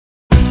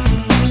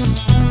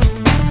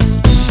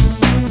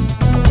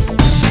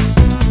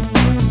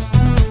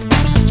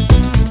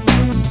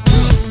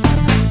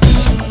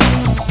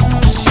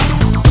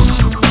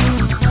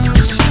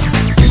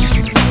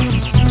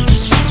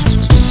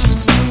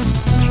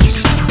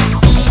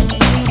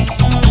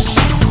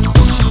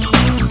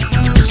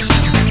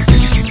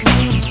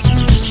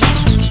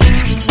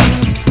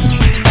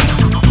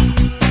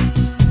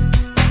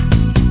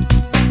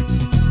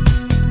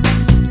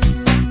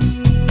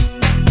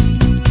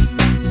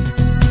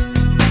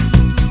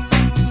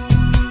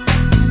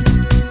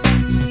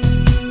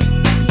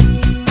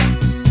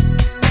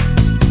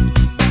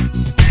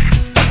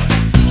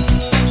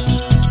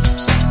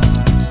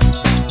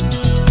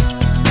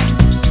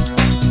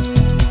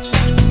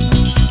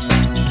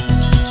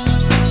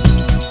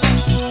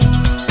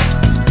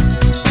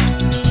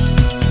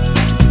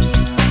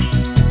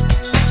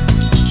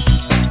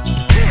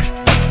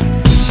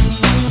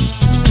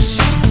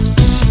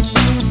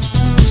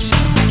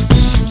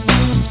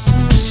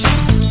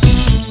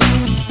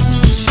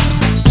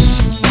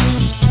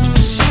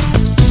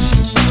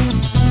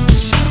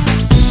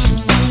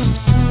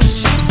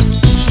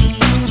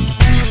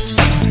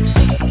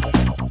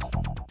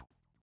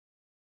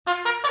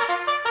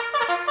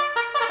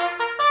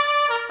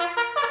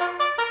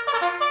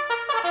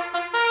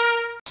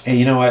Hey,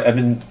 you know what? I've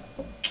been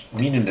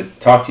meaning to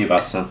talk to you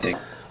about something.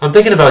 I'm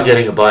thinking about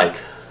getting a bike.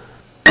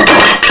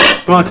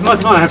 Come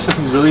on, I have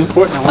something really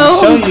important I want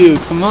to show you.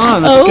 Come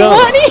on, let's go.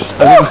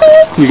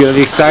 Honey. You're going to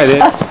be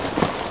excited.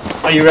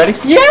 Are you ready?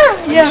 Yeah.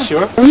 Are you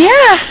sure?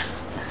 Yeah.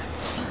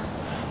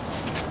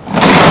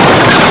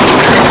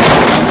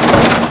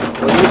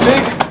 What do you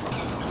think?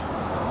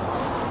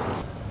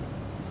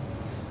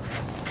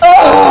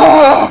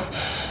 Oh!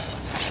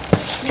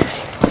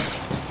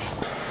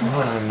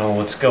 I don't know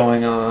what's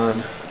going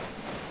on.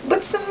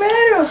 What's the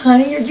matter,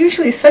 honey? You're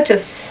usually such a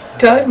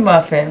stud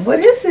muffin. What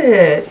is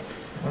it?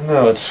 I don't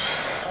know, it's...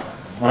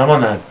 When I'm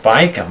on that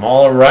bike, I'm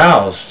all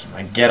aroused.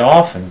 I get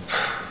off and...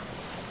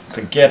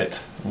 Forget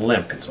it.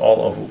 Limp. It's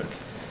all over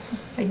with.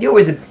 I knew it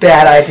was a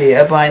bad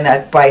idea, buying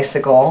that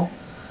bicycle.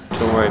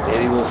 Don't worry,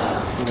 baby. We're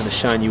going to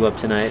shine you up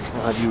tonight.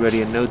 We'll have you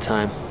ready in no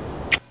time.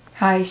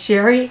 Hi,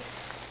 Sherry.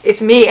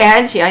 It's me,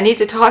 Angie. I need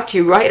to talk to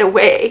you right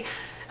away.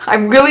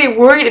 I'm really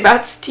worried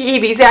about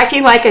Steve. He's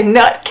acting like a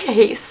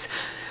nutcase.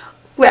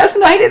 Last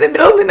night, in the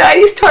middle of the night,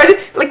 he started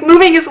like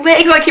moving his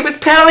legs like he was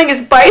pedaling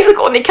his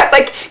bicycle, and he kept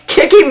like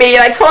kicking me,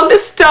 and I told him to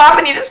stop,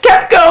 and he just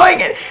kept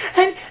going,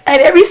 and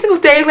every single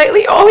day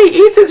lately, all he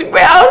eats is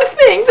round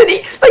things, and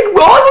he like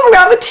rolls them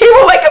around the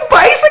table like a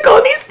bicycle,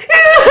 and he's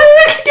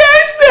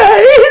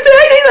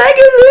acting like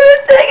a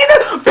lunatic.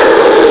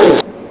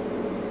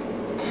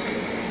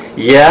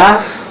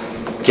 Yeah?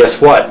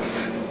 Guess what?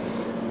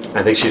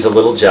 I think she's a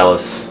little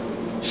jealous.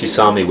 She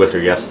saw me with her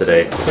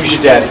yesterday. Who's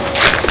your daddy?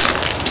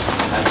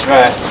 That's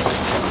right.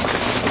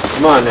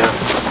 Come on now.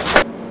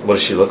 What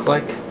does she look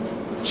like?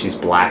 She's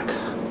black.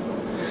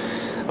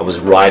 I was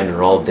riding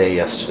her all day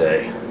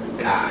yesterday.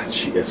 God,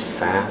 she is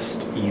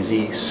fast,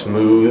 easy,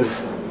 smooth.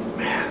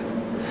 Man,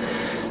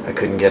 I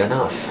couldn't get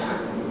enough.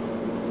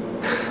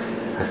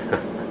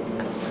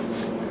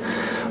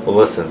 Well,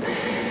 listen,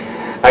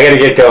 I gotta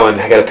get going.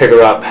 I gotta pick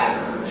her up.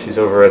 She's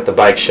over at the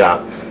bike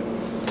shop,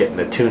 getting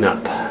a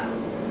tune-up.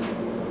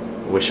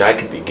 Wish I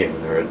could be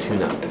giving her a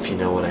tune-up, if you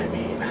know what I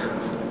mean.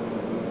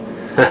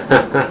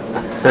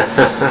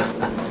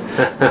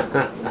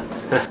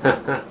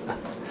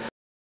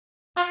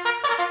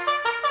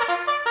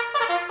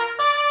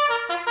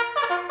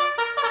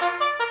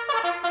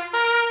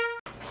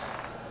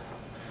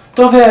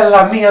 Dov'è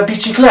la mia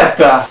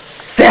bicicletta?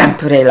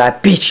 Sempre la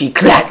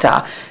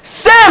bicicletta!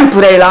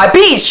 Sempre la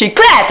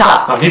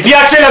bicicletta! Ma mi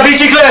piace la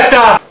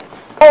bicicletta!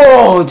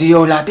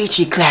 Odio la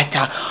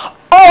bicicletta!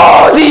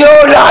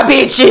 Odio la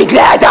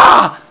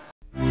bicicletta!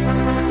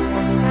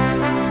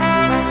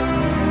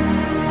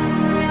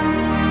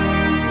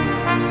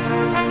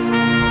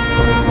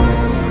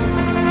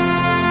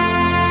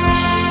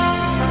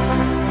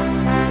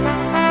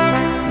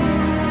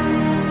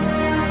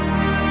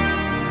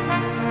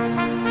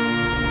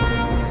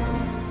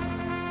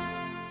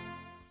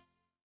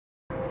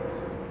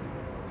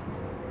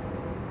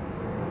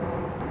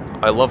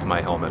 I love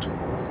my helmet.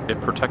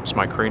 It protects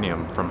my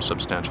cranium from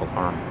substantial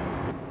harm.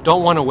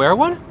 Don't want to wear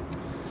one?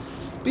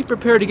 Be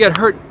prepared to get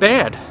hurt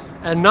bad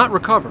and not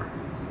recover.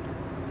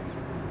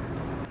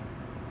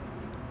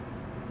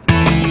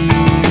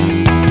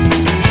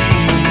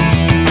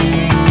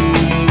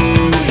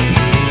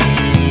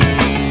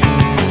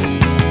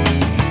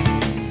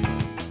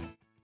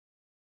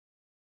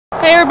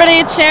 Hey everybody,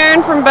 it's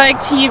Sharon from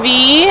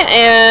bikeTV,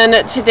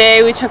 and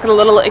today we took a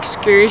little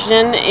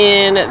excursion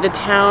in the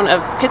town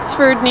of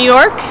Pittsford, New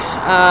York,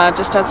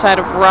 just outside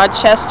of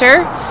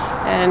Rochester,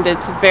 and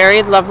it's a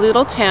very lovely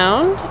little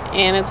town,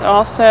 and it's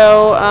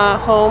also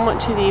home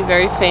to the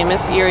very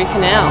famous Erie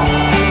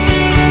Canal.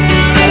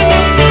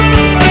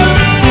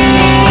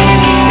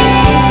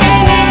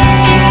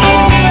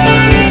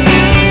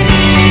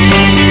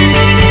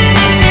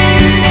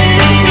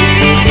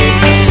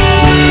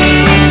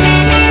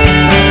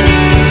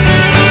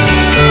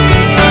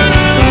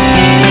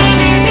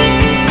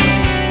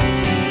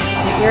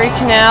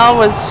 Canal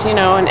was,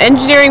 an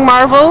engineering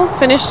marvel,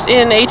 finished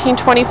in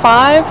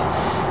 1825.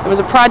 It was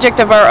a project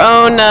of our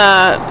own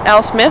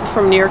Al Smith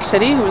from New York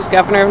City, who was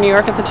governor of New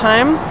York at the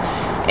time.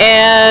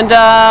 And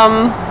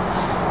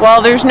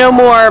while there's no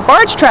more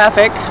barge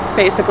traffic,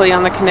 basically,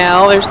 on the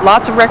canal, there's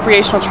lots of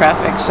recreational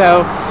traffic. So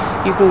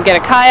you can get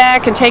a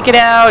kayak and take it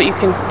out, you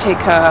can take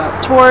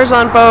tours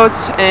on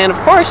boats, and of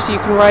course you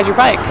can ride your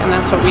bike, and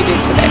that's what we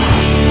did today.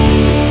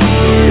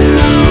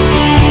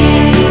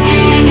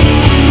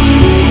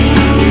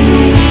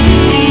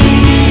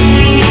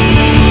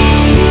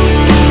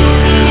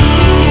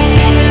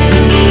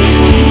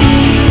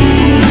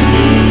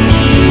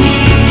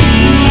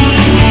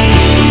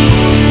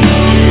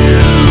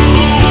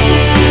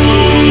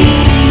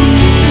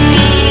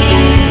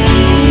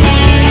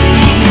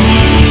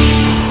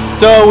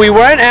 So we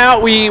went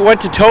out, we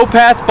went to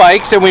Towpath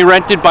Bikes, and we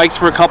rented bikes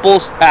for a couple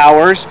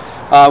hours.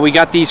 We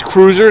got these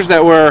cruisers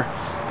that were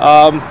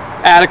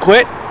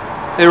adequate.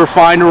 They were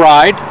fine to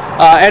ride.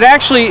 And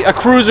actually, a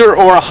cruiser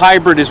or a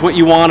hybrid is what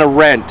you want to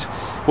rent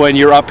when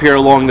you're up here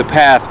along the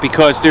path,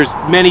 because there's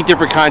many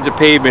different kinds of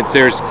pavements.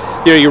 There's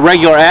your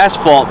regular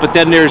asphalt, but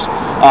then there's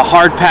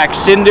hard packed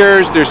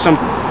cinders. There's some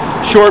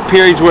short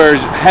periods where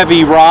there's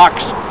heavy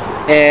rocks,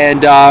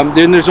 and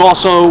then there's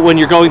also when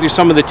you're going through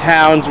some of the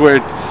towns where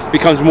it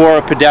becomes more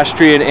a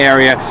pedestrian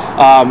area.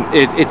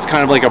 It's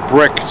kind of like a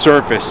brick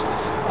surface,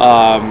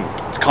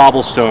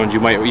 cobblestones, you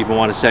might even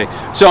want to say.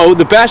 So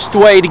the best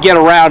way to get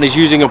around is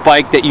using a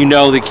bike that you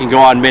know that can go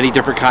on many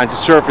different kinds of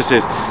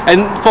surfaces.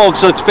 And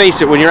folks, let's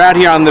face it, when you're out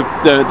here on the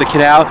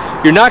canal,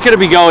 you're not going to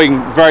be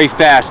going very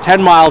fast,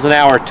 10 miles an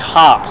hour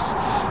tops.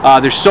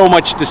 There's so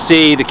much to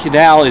see. The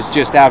canal is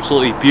just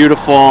absolutely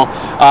beautiful.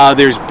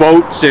 There's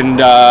boats and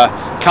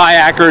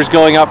kayakers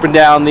going up and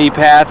down the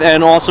path,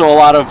 and also a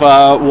lot of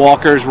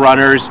walkers,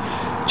 runners,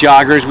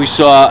 joggers. We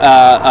saw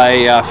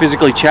a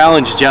physically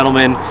challenged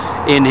gentleman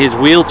in his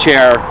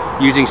wheelchair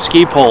using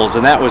ski poles,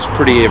 and that was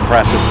pretty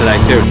impressive today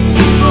too.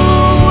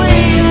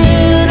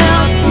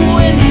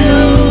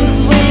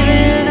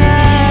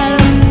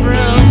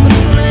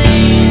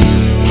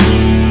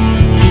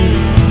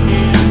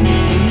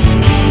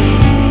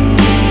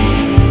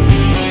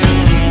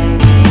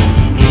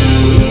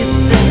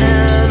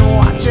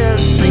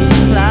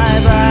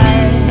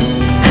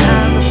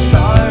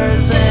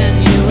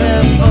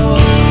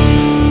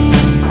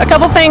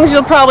 Things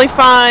you'll probably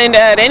find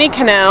at any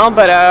canal,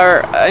 but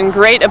are in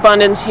great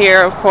abundance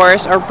here, of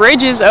course, are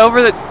bridges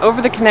over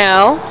the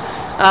canal.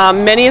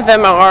 Many of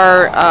them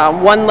are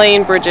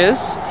one-lane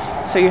bridges,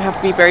 so you have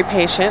to be very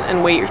patient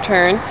and wait your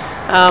turn.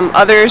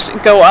 Others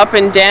go up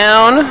and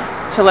down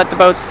to let the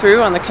boats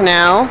through on the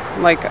canal,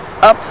 like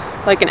up,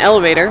 like an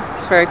elevator.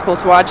 It's very cool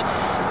to watch.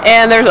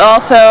 And there's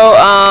also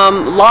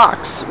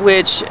locks,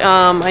 which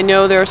I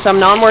know there are some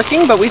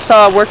non-working, but we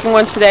saw a working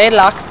one today,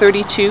 Lock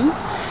 32.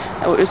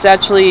 It was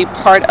actually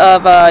part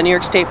of a New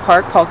York State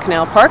park called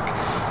Canal Park,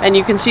 and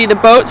you can see the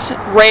boats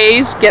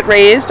get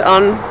raised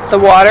on the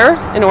water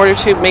in order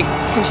to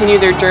continue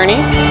their journey.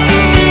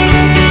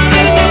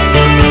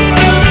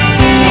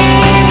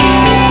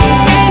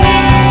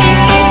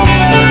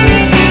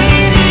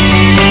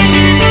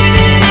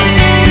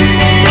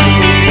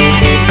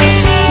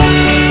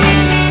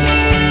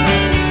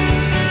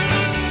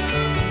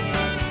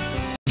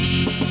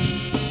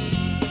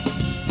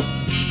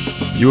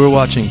 You are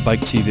watching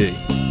bikeTV,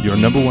 your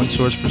 #1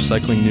 source for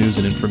cycling news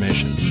and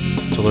information.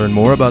 To learn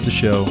more about the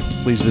show,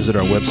 please visit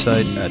our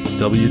website at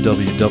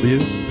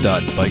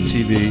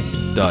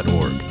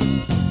www.biketv.org.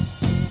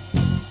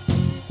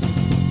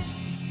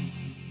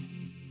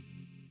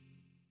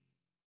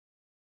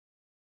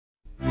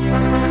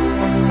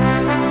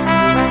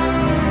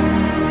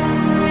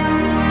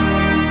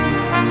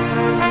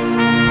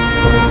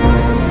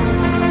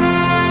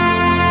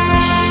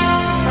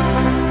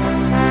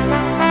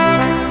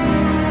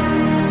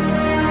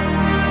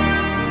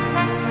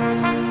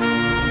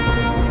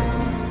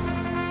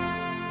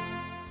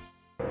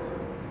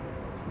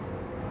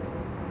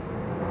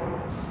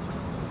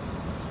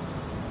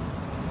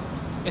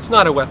 It's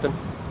not a weapon.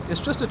 It's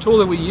just a tool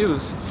that we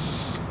use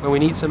when we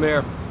need some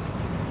air.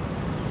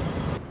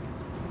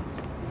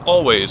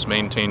 Always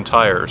maintain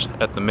tires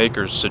at the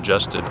maker's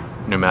suggested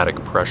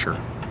pneumatic pressure.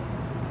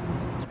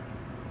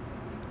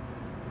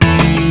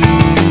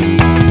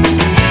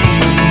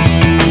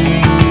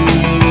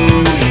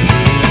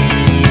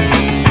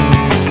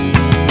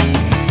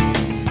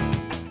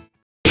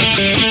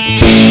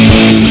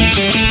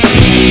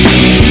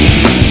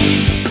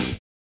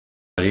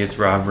 It's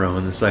Rob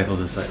Rowan, the Cycle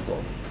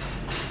Disciple.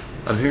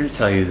 I'm here to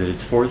tell you that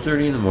it's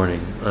 4:30 in the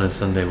morning on a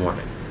Sunday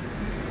morning.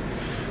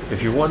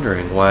 If you're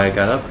wondering why I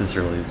got up this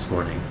early this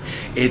morning,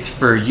 it's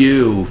for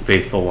you,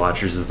 faithful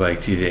watchers of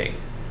bikeTV.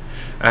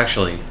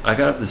 Actually, I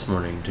got up this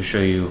morning to show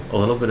you a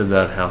little bit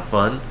about how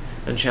fun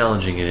and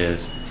challenging it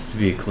is to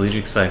be a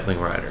collegiate cycling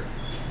rider.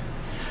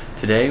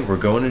 Today, we're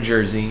going to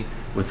Jersey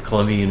with the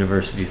Columbia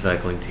University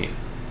cycling team.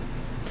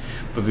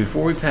 But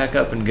before we pack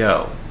up and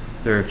go,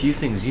 there are a few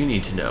things you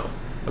need to know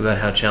about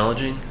how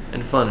challenging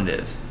and fun it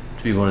is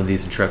to be one of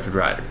these intrepid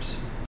riders.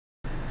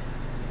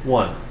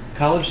 1.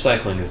 College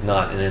cycling is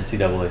not an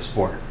NCAA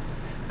sport.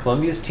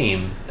 Columbia's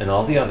team and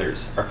all the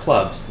others are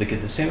clubs that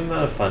get the same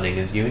amount of funding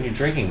as you and your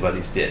drinking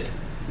buddies did.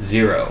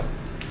 0.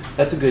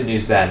 That's a good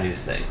news, bad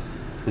news thing.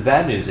 The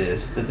bad news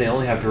is that they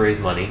only have to raise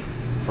money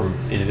from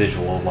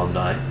individual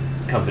alumni,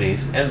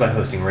 companies, and by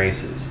hosting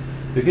races.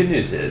 The good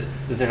news is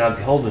that they're not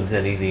beholden to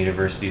any of the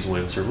university's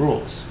whims or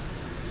rules.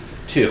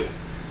 2.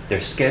 Their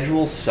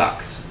schedule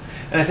sucks,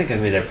 and I think I've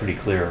made that pretty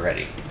clear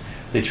already.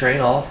 They train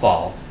all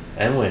fall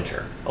and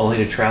winter, only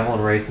to travel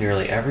and race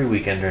nearly every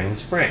weekend during the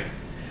spring.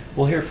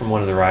 We'll hear from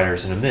one of the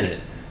riders in a minute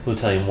who will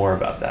tell you more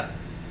about that.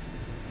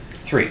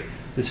 3.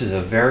 This is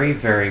a very,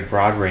 very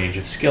broad range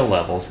of skill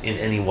levels in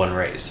any one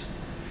race.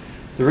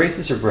 The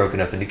races are broken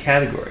up into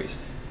categories,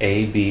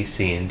 A, B,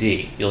 C, and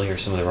D. You'll hear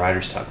some of the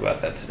riders talk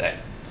about that today.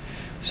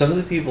 Some of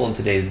the people in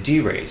today's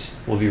D race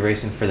will be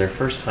racing for their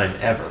first time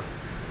ever.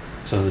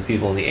 Some of the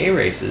people in the A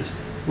races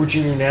were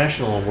junior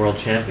national and world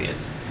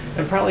champions,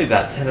 and probably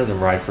about 10 of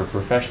them ride for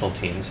professional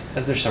teams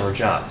as their summer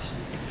jobs.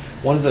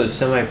 One of those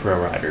semi-pro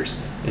riders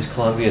is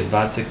Colombia's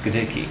Wacek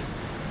Godicki.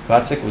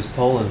 Wacek was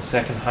Poland's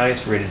second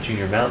highest rated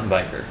junior mountain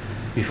biker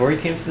before he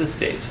came to the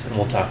States, and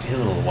we'll talk to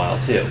him in a little while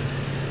too.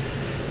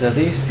 Now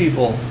these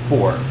people,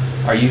 4,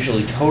 are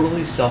usually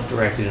totally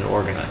self-directed and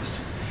organized.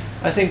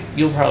 I think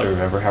you'll probably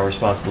remember how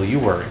responsible you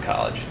were in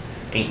college.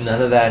 Ain't none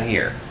of that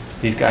here.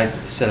 These guys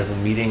set up a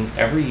meeting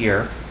every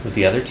year with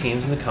the other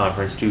teams in the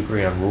conference to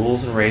agree on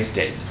rules and race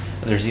dates,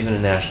 and there's even a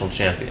national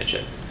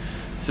championship.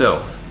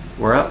 So,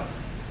 we're up.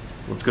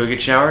 Let's go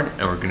get showered,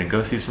 and we're going to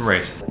go see some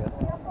racing.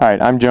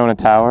 Alright, I'm Jonah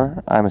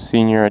Tower. I'm a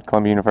senior at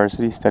Columbia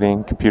University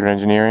studying computer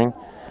engineering.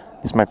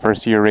 This is my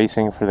first year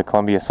racing for the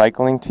Columbia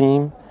cycling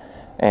team,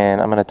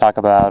 and I'm going to talk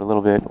about a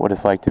little bit what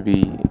it's like to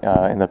be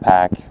in the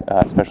pack,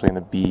 especially in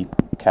the B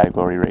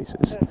category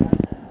races.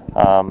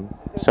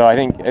 So I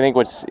think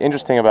what's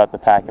interesting about the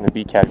pack in the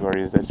B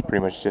category is that it's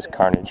pretty much just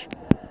carnage.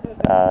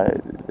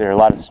 There are a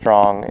lot of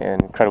strong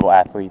and incredible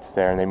athletes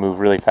there, and they move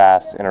really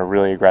fast and are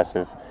really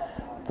aggressive,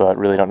 but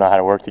really don't know how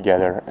to work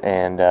together.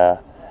 And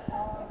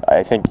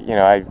I think, you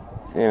know,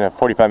 in a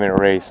 45-minute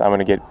race, I'm going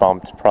to get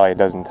bumped probably a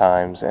dozen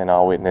times, and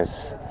I'll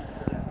witness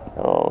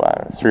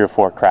 3 or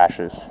 4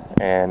 crashes.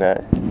 And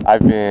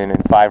I've been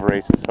in 5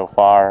 races so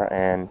far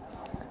and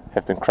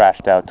have been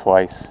crashed out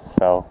twice,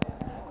 so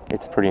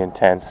it's pretty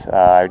intense.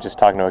 I was just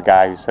talking to a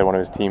guy who said one of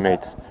his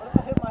teammates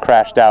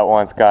crashed out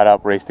once, got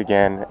up, raced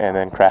again, and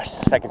then crashed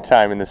the second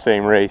time in the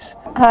same race.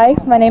 Hi,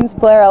 my name is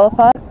Blair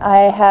Elephant.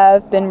 I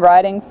have been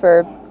riding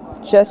for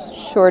just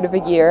short of a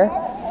year,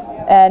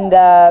 and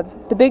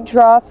the big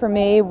draw for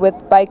me with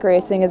bike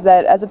racing is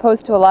that, as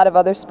opposed to a lot of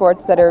other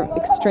sports that are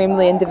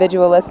extremely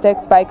individualistic,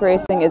 bike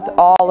racing is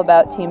all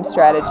about team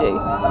strategy.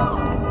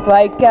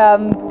 Like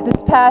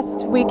this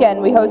past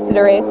weekend, we hosted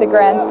a race at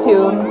Grants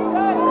Tomb,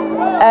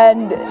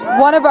 and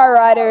one of our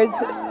riders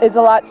is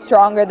a lot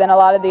stronger than a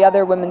lot of the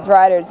other women's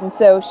riders, and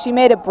so she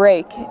made a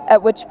break,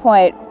 at which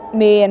point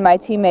me and my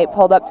teammate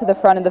pulled up to the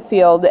front of the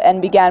field and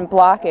began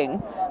blocking,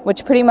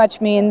 which pretty much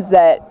means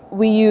that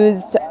we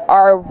used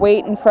our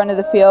weight in front of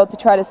the field to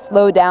try to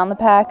slow down the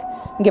pack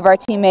and give our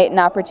teammate an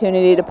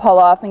opportunity to pull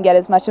off and get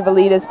as much of a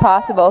lead as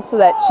possible so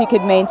that she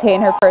could maintain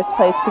her first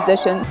place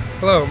position.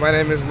 Hello, my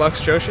name is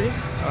Lux Joshi.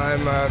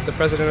 I'm the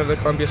president of the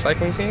Columbia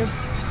cycling team.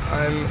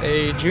 I'm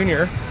a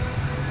junior.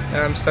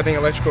 I'm studying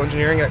electrical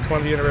engineering at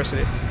Columbia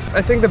University.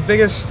 I think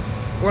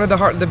one of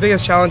the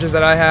biggest challenges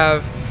that I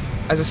have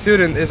as a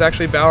student is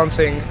actually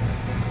balancing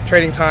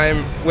training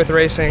time with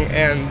racing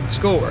and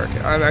schoolwork.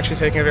 I'm actually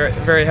taking a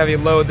very heavy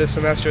load this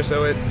semester,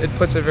 so it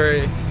puts a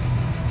very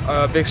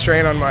big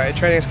strain on my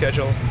training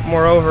schedule.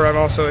 Moreover, I'm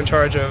also in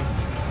charge of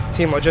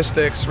team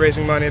logistics,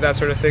 raising money, that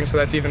sort of thing, so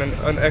that's even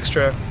an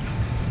extra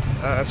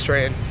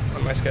strain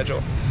on my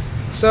schedule.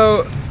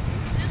 So,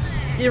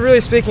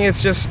 really speaking,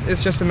 it's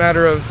just a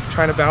matter of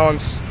trying to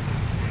balance.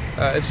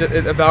 It's just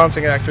a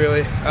balancing act,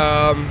 really.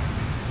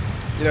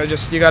 You know,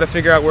 you got to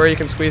figure out where you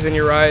can squeeze in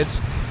your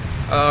rides.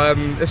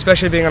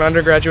 Especially being an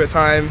undergraduate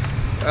time,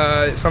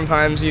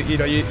 sometimes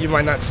you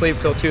might not sleep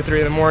till 2-3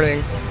 in the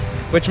morning,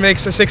 which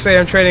makes a 6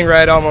 a.m. training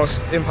ride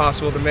almost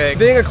impossible to make.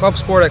 Being a club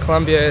sport at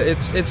Columbia,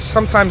 it's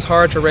sometimes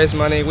hard to raise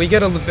money. We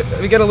get a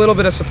little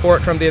bit of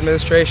support from the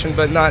administration,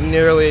 but not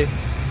nearly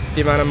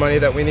the amount of money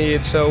that we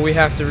need. So we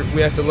have to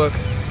look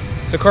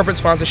to corporate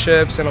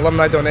sponsorships and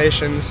alumni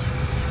donations.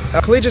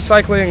 Collegiate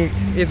cycling,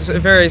 it's a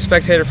very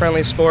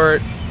spectator-friendly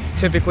sport.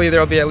 Typically, there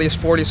will be at least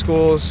 40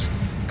 schools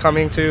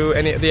coming to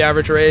the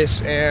average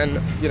race, and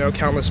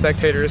countless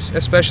spectators,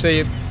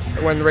 especially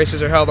when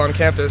races are held on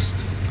campus.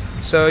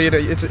 So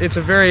it's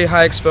a very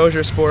high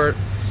exposure sport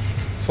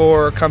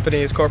for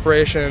companies,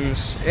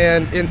 corporations,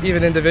 and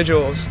even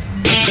individuals.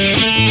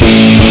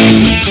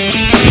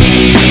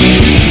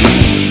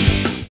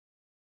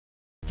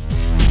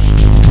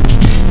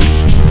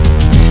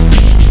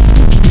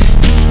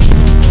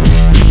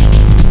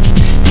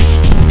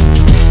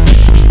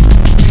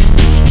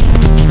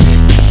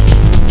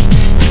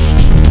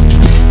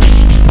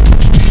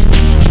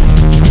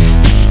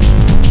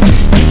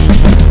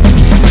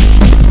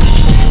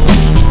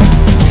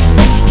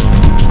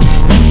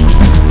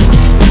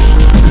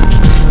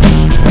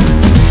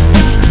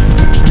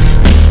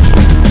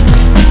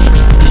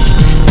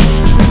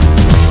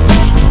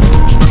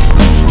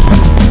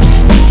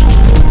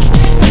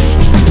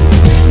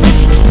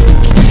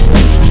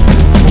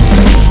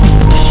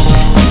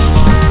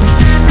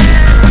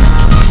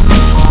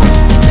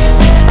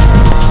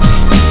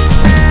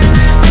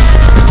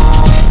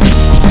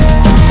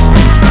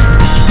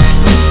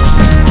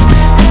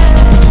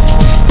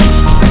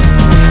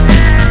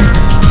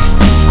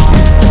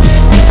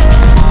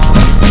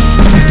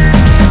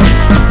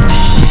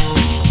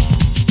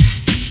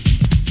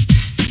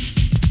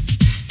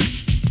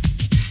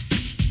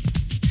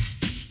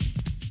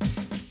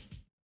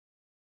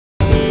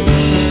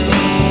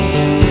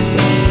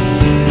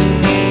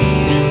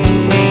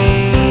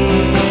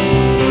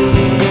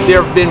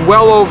 There have been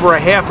well over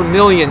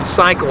 500,000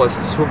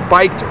 cyclists who have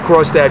biked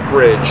across that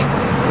bridge,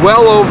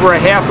 well over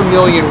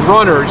 500,000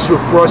 runners who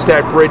have crossed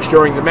that bridge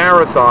during the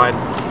marathon,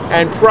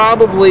 and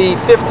probably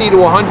 50 to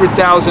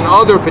 100,000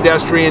 other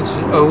pedestrians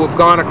who have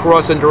gone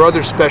across under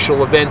other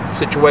special event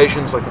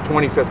situations like the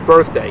 25th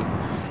birthday.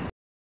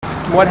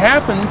 what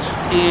happened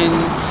in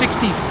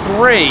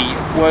 '63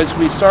 was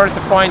we started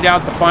to find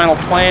out the final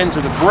plans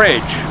of the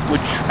bridge,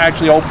 which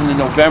actually opened in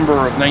November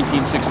of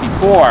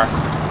 1964.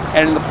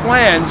 And in the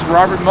plans,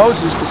 Robert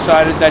Moses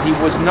decided that he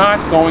was not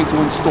going to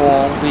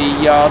install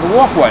the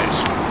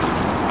walkways,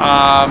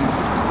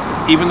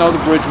 even though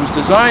the bridge was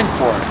designed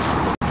for it.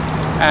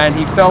 And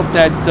he felt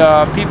that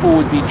people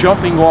would be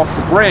jumping off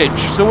the bridge,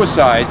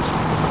 suicides,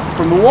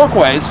 from the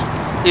walkways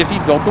if he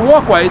built the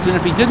walkways. And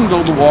if he didn't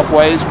build the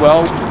walkways,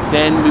 well,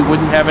 then we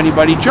wouldn't have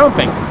anybody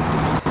jumping.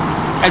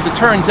 As it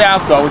turns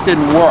out, though, it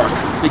didn't work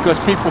because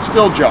people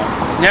still jump.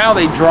 Now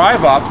they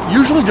drive up,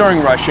 usually during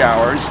rush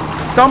hours,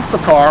 dump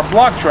the car,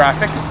 block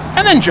traffic,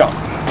 and then jump.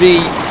 The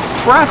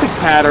traffic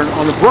pattern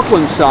on the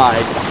Brooklyn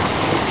side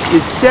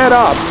is set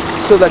up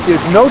so that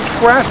there's no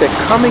traffic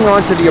coming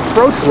onto the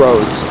approach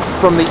roads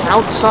from the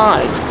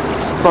outside,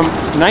 from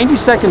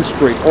 92nd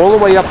Street all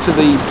the way up to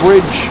the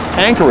bridge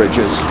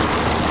anchorages.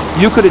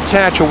 You could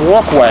attach a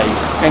walkway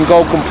and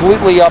go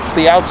completely up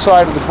the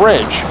outside of the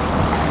bridge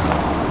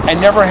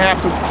and never have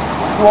to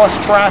cross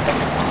traffic.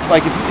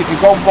 Like if you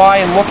go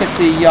by and look at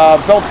the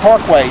Belt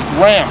Parkway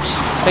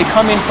ramps, they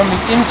come in from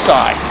the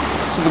inside.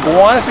 So the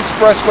Gowanus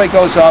Expressway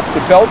goes up,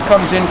 the Belt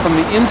comes in from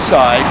the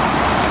inside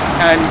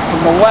and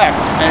from the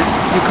left. And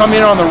you come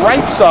in on the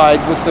right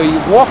side with the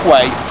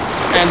walkway,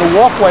 and the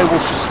walkway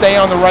will just stay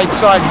on the right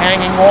side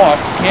hanging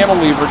off,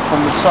 cantilevered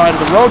from the side of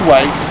the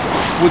roadway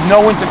with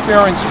no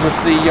interference with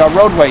the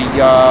roadway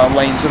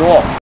lanes at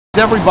all. As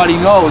everybody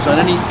knows, on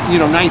any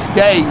nice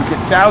day, you get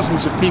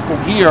thousands of people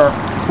here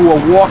who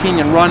are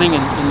walking and running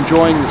and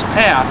enjoying this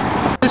path.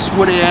 This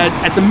would add,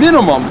 at the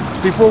minimum,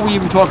 before we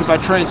even talk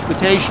about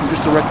transportation,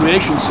 just the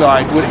recreation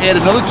side, would add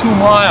another 2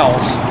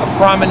 miles of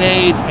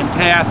promenade and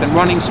path and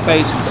running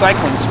space and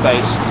cycling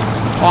space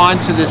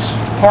onto this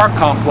park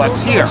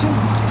complex here.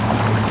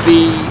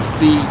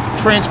 The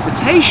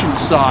transportation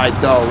side,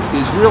 though,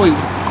 is really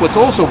what's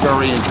also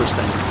very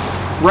interesting.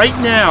 Right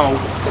now,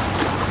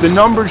 the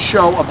numbers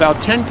show about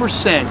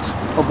 10%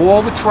 of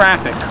all the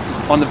traffic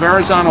on the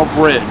Verrazano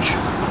Bridge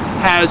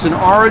has an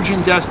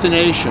origin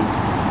destination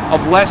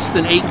of less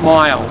than 8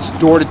 miles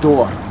door to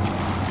door.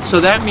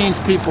 So that means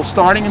people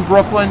starting in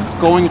Brooklyn,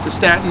 going into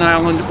Staten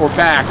Island or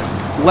back,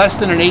 less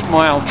than an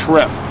 8-mile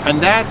trip.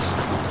 And that's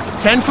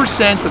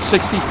 10% of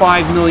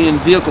 65 million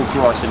vehicle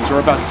crossings, or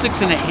about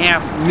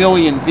 6.5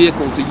 million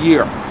vehicles a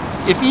year.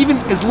 If even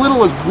as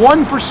little as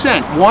 1%,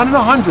 1 in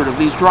 100 of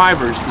these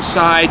drivers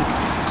decide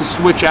to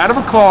switch out of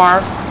a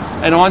car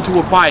and onto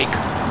a bike,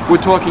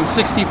 we're talking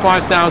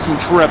 65,000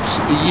 trips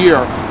a year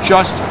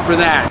just for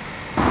that.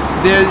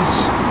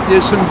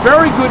 There's some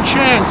very good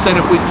chance that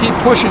if we keep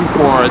pushing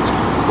for it,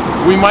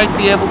 we might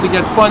be able to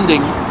get funding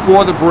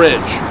for the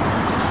bridge.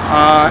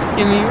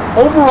 In the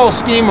overall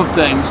scheme of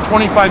things,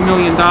 $25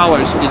 million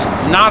is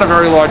not a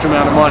very large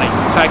amount of money.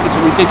 In fact, it's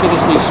a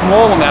ridiculously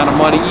small amount of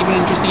money, even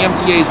in just the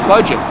MTA's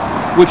budget,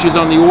 which is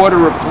on the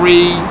order of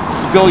 $3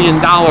 billion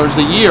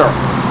a year.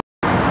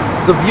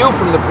 The view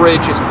from the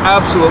bridge is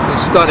absolutely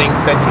stunning,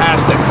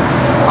 fantastic.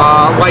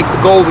 Like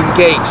the Golden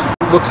Gate,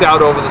 looks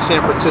out over the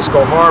San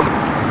Francisco harbor.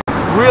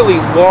 Really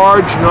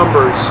large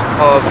numbers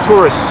of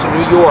tourists in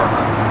New York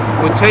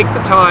would take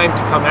the time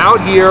to come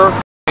out here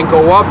and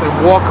go up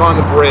and walk on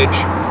the bridge.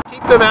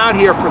 Keep them out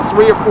here for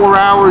 3 or 4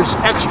 hours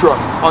extra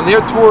on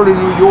their tour to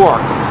New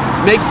York.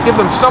 Give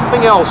them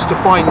something else to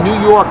find New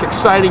York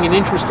exciting and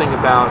interesting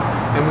about.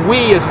 And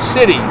we as a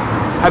city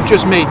have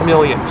just made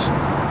millions.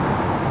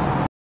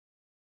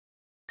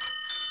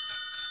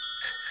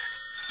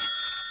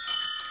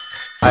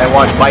 I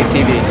watch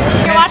bikeTV.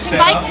 You're watching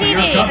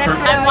bikeTV.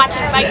 I'm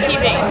watching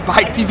bikeTV.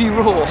 bikeTV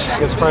rules.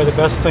 It's probably the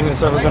best thing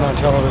that's ever been on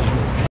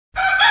television.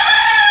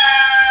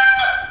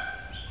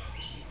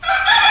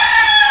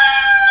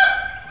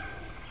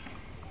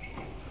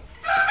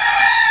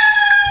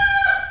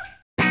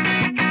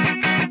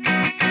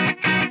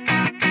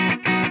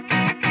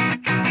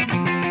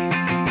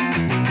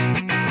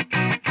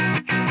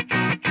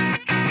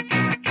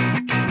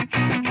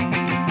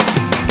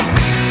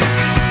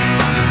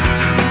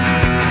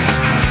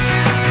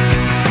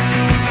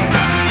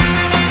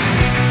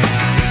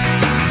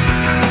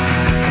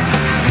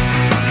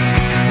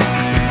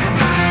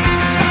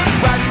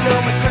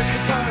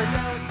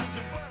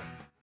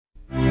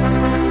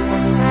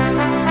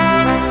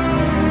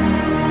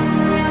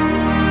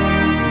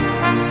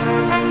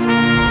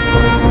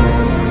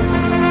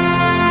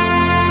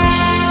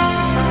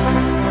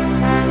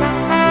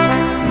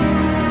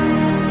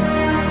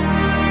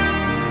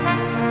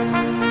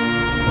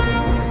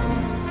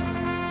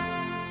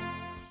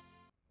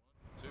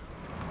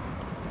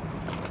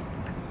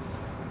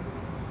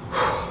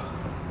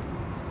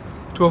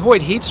 To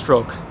avoid heat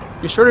stroke,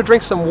 be sure to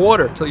drink some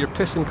water till you're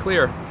pissing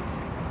clear.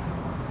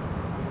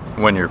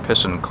 When you're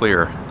pissing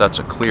clear, that's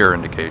a clear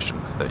indication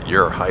that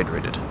you're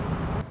hydrated.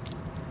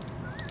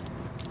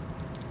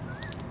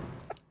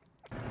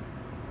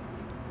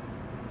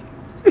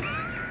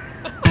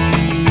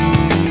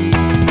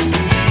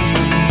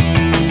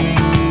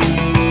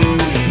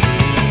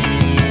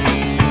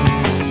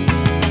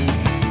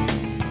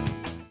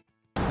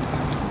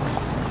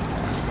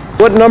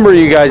 What number are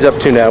you guys up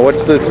to now?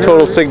 What's the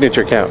total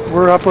signature count?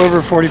 We're up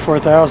over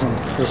 44,000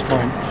 at this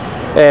point.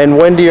 And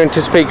when do you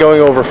anticipate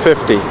going over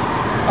 50?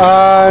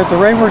 At the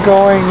rate we're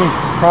going,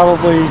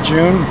 probably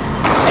June.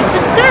 It's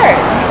absurd,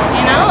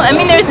 you know? I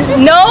mean, there's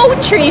no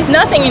trees,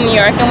 nothing in New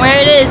York, and where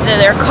it is,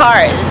 there are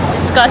cars.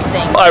 It's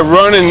disgusting. I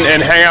run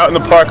and hang out in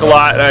the park a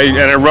lot, and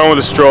I run with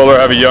a stroller.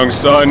 I have a young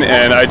son,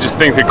 and I just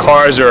think the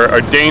cars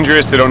are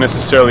dangerous. They don't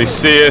necessarily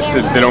see us.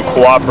 They don't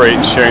cooperate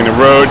in sharing the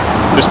road.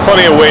 There's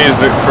plenty of ways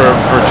that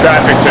for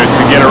traffic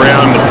to get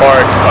around the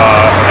park.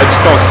 I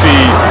just don't see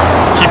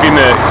keeping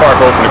the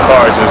park open to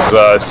cars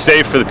as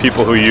safe for the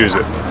people who use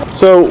it.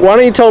 So why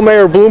don't you tell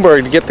Mayor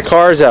Bloomberg to get the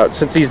cars out?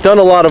 Since he's done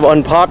a lot of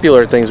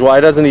unpopular things,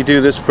 why doesn't he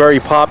do this very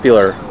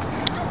popular?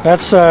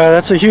 That's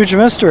a huge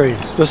mystery.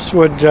 This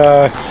would,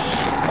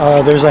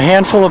 there's a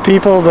handful of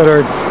people that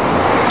are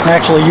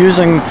actually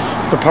using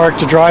the park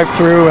to drive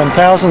through, and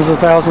thousands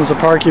of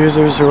park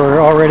users who are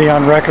already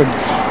on record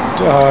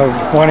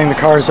wanting the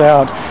cars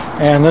out.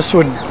 And this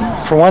would,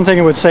 for one thing,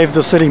 it would save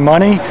the city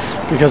money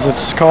because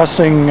it's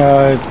costing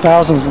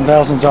thousands and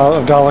thousands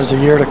of dollars a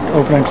year to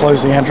open and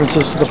close the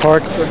entrances to the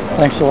park.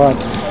 Thanks a lot.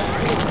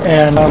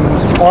 And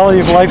quality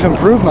of life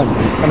improvement.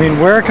 I mean,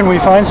 where can we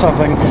find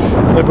something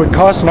that would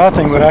cost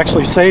nothing, would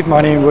actually save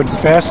money, and would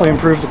vastly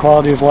improve the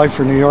quality of life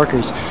for New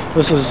Yorkers?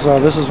 This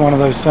is one of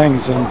those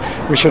things,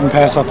 and we shouldn't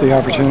pass up the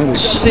opportunity.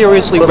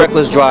 Seriously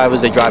reckless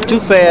drivers, they drive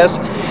too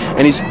fast,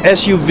 and these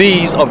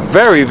SUVs are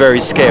very, very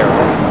scary.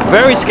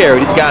 Very scary.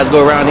 These guys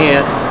go around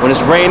here, when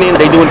it's raining,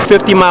 they're doing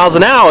 50 miles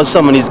an hour,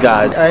 some of these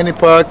guys. I'm in the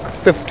park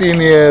 15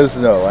 years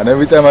now, and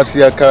every time I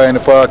see a car in the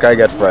park, I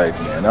get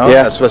frightened, you know?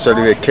 Yeah.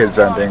 Especially with kids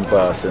and things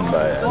passing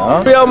by, you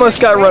know? We almost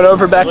got run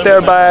over back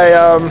there by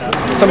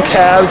some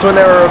cabs when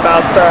there were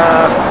about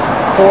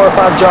 4 or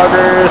 5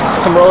 joggers,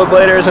 some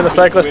rollerbladers, and a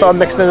cyclist all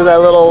mixed into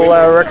that little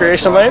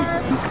recreation lane.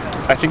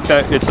 I think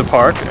that it's a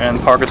park, and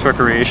park is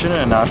recreation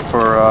and not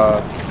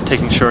for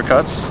taking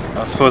shortcuts,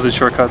 supposed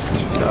shortcuts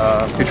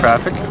through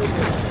traffic.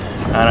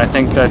 And I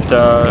think that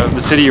the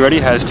city already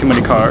has too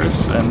many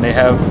cars, and they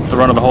have the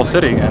run of the whole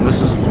city. And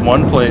this is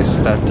one place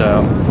that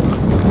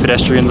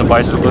pedestrians and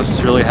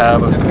bicyclists really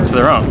have to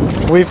their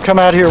own. We've come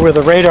out here with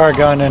a radar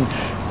gun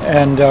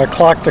and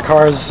clocked the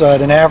cars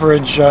at an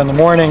average in the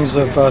mornings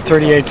of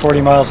 38,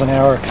 40 miles an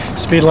hour.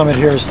 Speed limit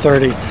here is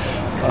 30.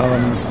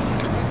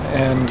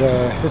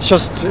 It's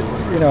just,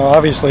 you know,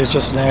 obviously it's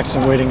just an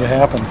accident waiting to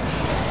happen.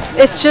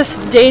 It's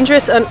just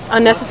dangerous,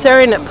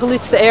 unnecessary, and it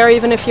pollutes the air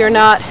even if you're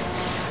not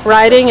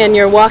riding and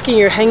you're walking,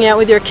 you're hanging out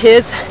with your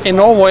kids. In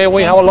Norway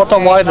we have a lot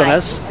of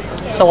wilderness,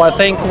 so I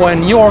think when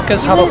New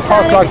Yorkers have a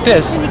park like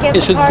this,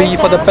 it should be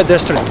for the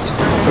pedestrians.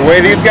 The way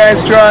these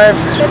guys drive,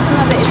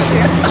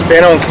 they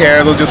don't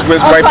care. They'll just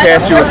whiz right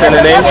past you within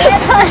an inch.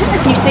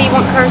 You say you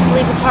want cars to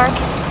leave the park?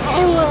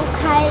 I want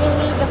cars to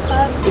leave the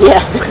park.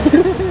 Yeah.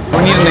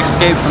 We need an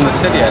escape from the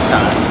city at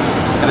times.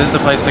 It is the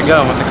place to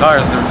go. With the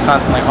cars, they're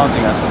constantly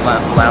haunting us and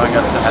not allowing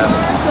us to have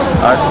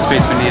the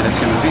space we need as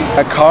human beings.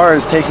 A car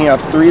is taking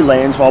up 3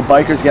 lanes while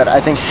bikers get, I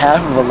think,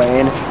 half of a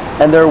lane,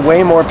 and there are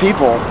way more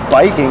people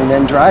biking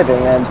than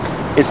driving, and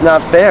it's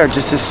not fair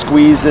just to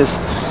squeeze this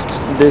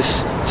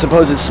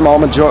supposed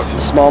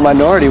small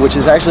minority, which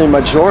is actually a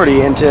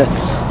majority, into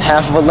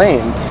half of a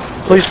lane.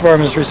 Police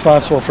department is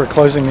responsible for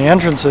closing the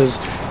entrances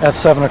at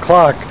 7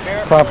 o'clock,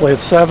 promptly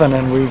at 7,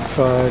 and we've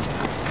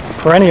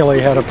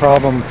perennially had a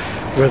problem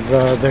with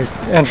the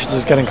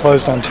entrances getting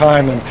closed on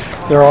time, and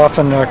there are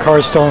often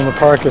cars still in the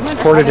park at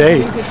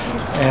 7:45,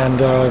 and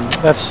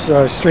that's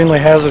an extremely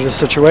hazardous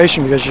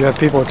situation because you have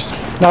people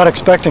not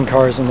expecting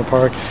cars in the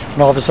park,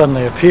 and all of a sudden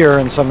they appear,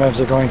 and sometimes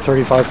they're going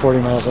 35, 40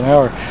 miles an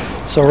hour.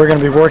 So we're going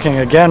to be working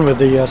again with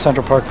the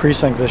Central Park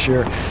Precinct this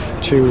year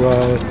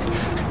to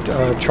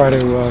try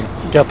to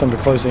get them to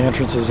close the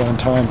entrances on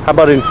time. How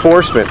about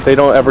enforcement? They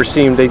don't ever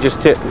seem, they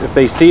just, if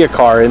they see a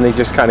car and they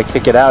just kind of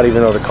kick it out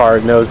even though the car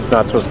knows it's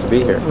not supposed to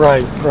be here.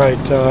 Right.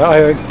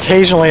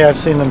 Occasionally I've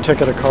seen them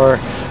ticket a car,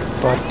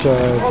 but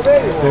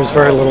there's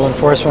very little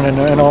enforcement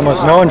and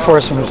almost no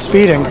enforcement of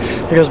speeding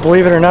because,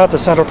 believe it or not, the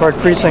Central Park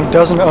Precinct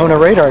doesn't own a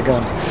radar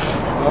gun.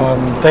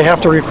 They have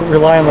to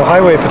rely on the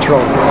highway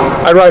patrol.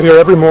 I ride here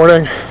every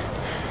morning,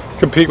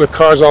 compete with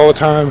cars all the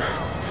time.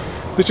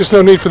 There's just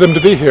no need for them to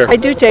be here. I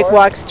do take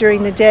walks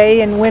during the day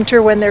in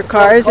winter when there are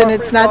cars, and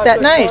it's not that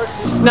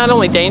nice. It's not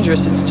only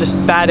dangerous, it's just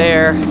bad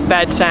air,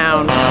 bad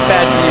sound,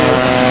 bad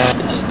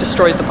view. It just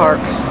destroys the park.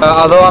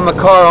 Although I'm a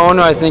car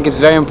owner, I think it's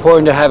very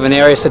important to have an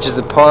area such as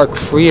the park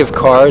free of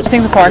cars. I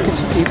think the park is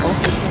for people,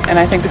 and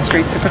I think the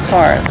streets are for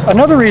cars.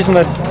 Another reason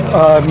that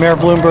Mayor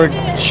Bloomberg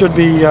should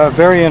be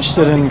very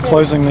interested in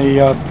closing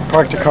the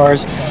park to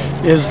cars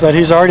is that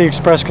he's already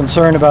expressed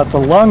concern about the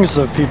lungs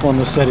of people in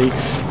the city.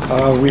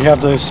 We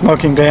have the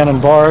smoking ban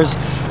in bars,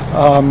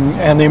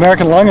 and the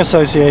American Lung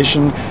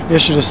Association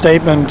issued a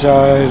statement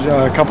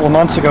a couple of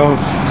months ago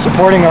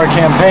supporting our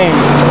campaign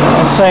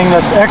and saying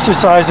that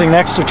exercising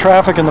next to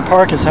traffic in the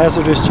park is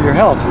hazardous to your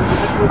health.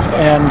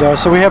 And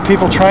so we have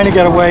people trying to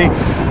get away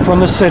from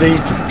the city,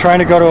 trying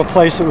to go to a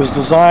place that was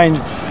designed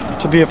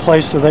to be a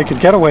place so they could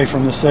get away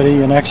from the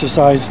city and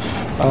exercise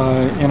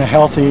in a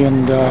healthy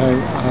and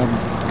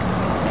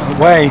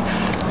way.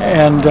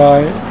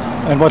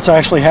 And what's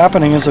actually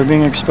happening is they're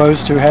being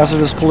exposed to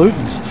hazardous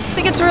pollutants. I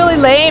think it's really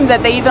lame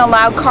that they even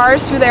allow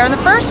cars through there in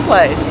the first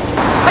place.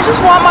 I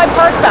just want my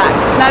park back,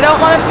 and I don't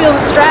want to feel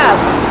the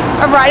stress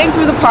of riding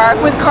through the park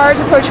with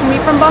cars approaching me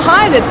from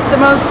behind. It's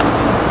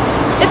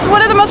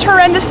one of the most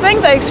horrendous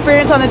things I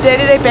experience on a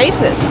day-to-day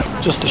basis.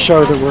 Just to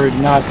show that we're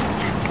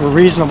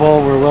reasonable,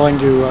 we're willing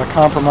to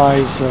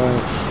compromise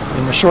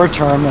in the short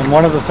term, and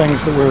one of the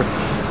things that we're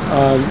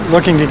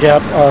looking to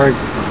get are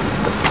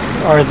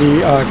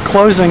the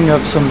closing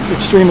of some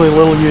extremely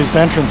little used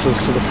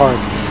entrances to the park.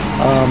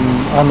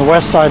 On the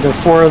west side there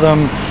are 4 of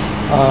them,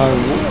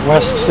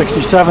 West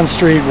 67th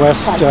Street,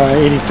 West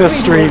 85th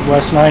Street,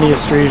 West 90th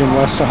Street, and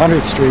West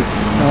 100th Street.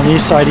 And on the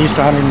east side, East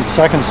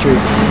 102nd Street.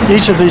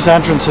 Each of these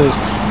entrances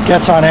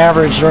gets on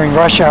average during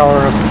rush hour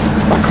of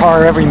a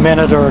car every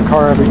minute or a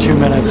car every 2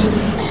 minutes.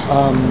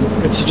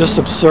 It's just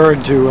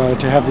absurd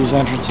to have these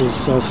entrances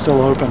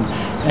still open,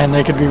 and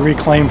they could be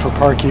reclaimed for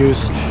park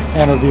use,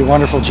 and it would be a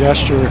wonderful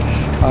gesture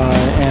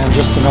and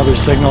just another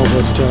signal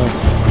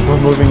that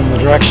we're moving in the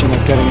direction of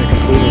getting a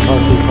completely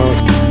car-free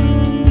park.